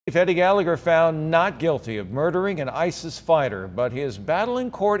Chief Eddie Gallagher found not guilty of murdering an ISIS fighter, but his battle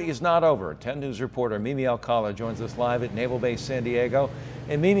in court is not over. 10 News reporter Mimi Alcala joins us live at Naval Base San Diego.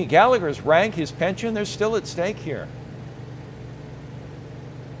 And Mimi, Gallagher's rank, his pension, they're still at stake here.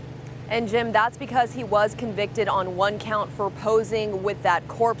 And Jim, that's because he was convicted on one count for posing with that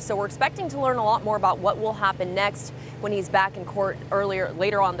corpse. So we're expecting to learn a lot more about what will happen next when he's back in court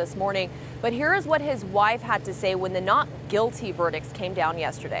later on this morning. But here is what his wife had to say when the not guilty verdicts came down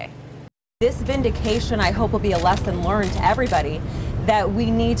yesterday. This vindication, I hope, will be a lesson learned to everybody that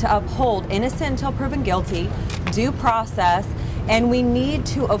we need to uphold innocent until proven guilty, due process, and we need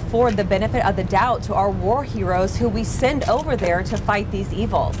to afford the benefit of the doubt to our war heroes who we send over there to fight these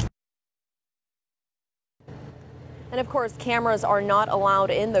evils. And of course, cameras are not allowed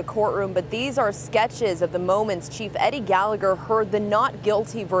in the courtroom, but these are sketches of the moments Chief Eddie Gallagher heard the not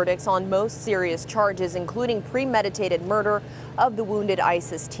guilty verdicts on most serious charges, including premeditated murder of the wounded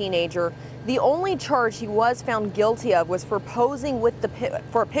ISIS teenager. The only charge he was found guilty of was for posing with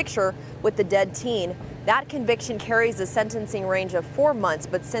for a picture with the dead teen. That conviction carries a sentencing range of 4 months,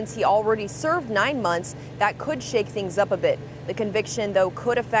 but since he already served 9 months, that could shake things up a bit. The conviction, though,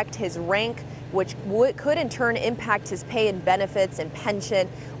 could affect his rank, which could in turn impact his pay and benefits and pension.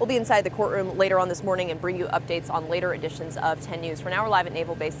 We'll be inside the courtroom later on this morning and bring you updates on later editions of 10 News. For now, we're live at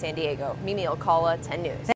Naval Base San Diego. Mimi Alcala, 10 News.